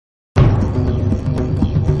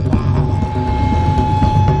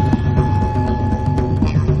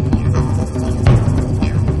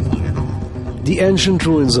The ancient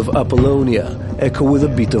ruins of Apollonia echo with a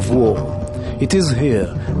beat of war. It is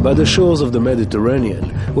here, by the shores of the Mediterranean,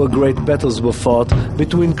 where great battles were fought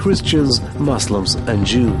between Christians, Muslims and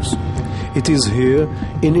Jews. It is here,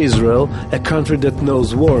 in Israel, a country that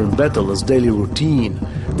knows war and battle as daily routine,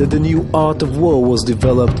 that the new art of war was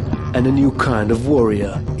developed and a new kind of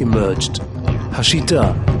warrior emerged.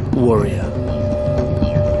 Hashita, warrior.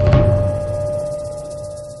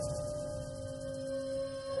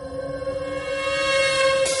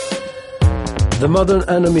 The modern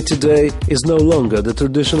enemy today is no longer the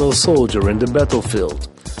traditional soldier in the battlefield.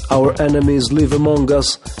 Our enemies live among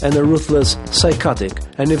us and are ruthless, psychotic,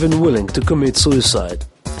 and even willing to commit suicide.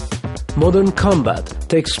 Modern combat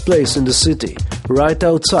takes place in the city, right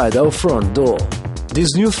outside our front door.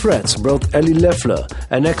 These new threats brought Eli Leffler,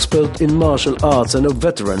 an expert in martial arts and a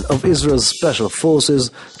veteran of Israel's special forces,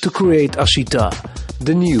 to create Hashita,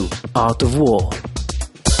 the new art of war.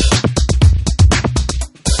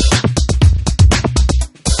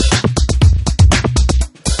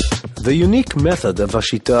 The unique method of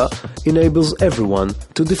Hashita enables everyone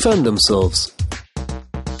to defend themselves.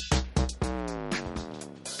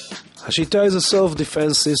 Hashita is a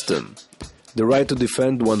self-defense system. The right to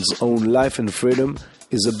defend one's own life and freedom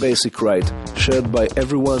is a basic right shared by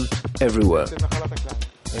everyone, everywhere.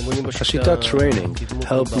 Hashita training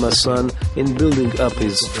helped my son in building up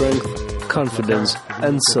his strength, confidence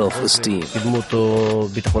and self-esteem.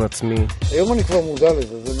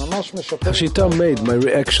 Hashita made my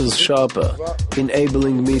reactions sharper,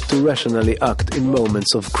 enabling me to rationally act in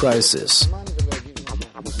moments of crisis.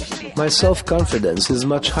 My self-confidence is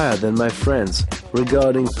much higher than my friends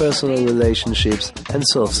regarding personal relationships and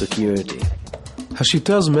self-security.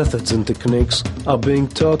 Hashita's methods and techniques are being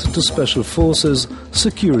taught to special forces,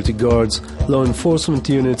 security guards, law enforcement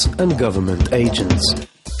units and government agents.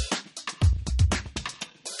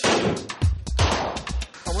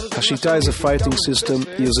 Hashita is a fighting system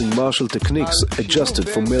using martial techniques adjusted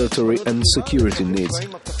for military and security needs.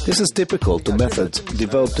 This is typical to methods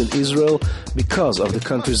developed in Israel because of the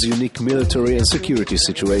country's unique military and security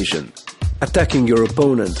situation. Attacking your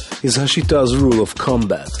opponent is Hashita's rule of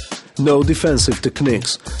combat. No defensive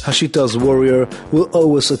techniques. Hashita's warrior will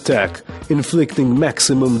always attack, inflicting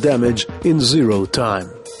maximum damage in 0 time.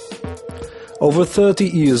 Over 30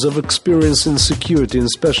 years of experience in security and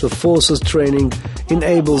special forces training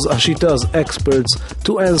enables Hashita's experts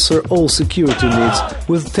to answer all security needs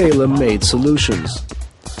with tailor-made solutions.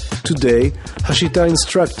 Today, Hashita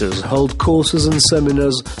instructors hold courses and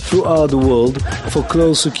seminars throughout the world for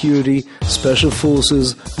close security, special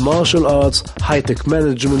forces, martial arts, high-tech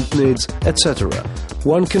management needs, etc.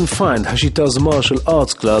 One can find Hashita's martial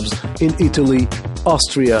arts clubs in Italy,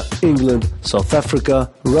 Austria, England, South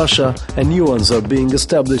Africa, Russia, and new ones are being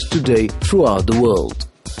established today throughout the world.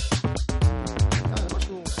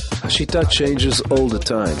 Hashita changes all the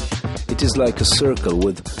time. It is like a circle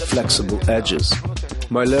with flexible edges.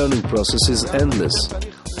 My learning process is endless.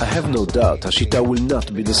 I have no doubt Hashita will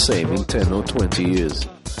not be the same in 10 or 20 years.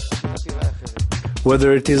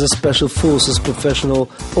 Whether it is a special forces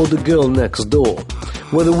professional or the girl next door,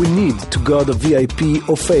 whether we need to guard a VIP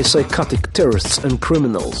or face psychotic terrorists and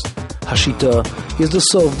criminals, Hashita is the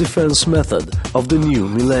self-defense method of the new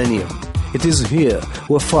millennium. It is here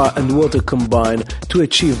where fire and water combine to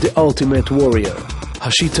achieve the ultimate warrior,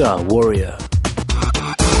 Hashita warrior.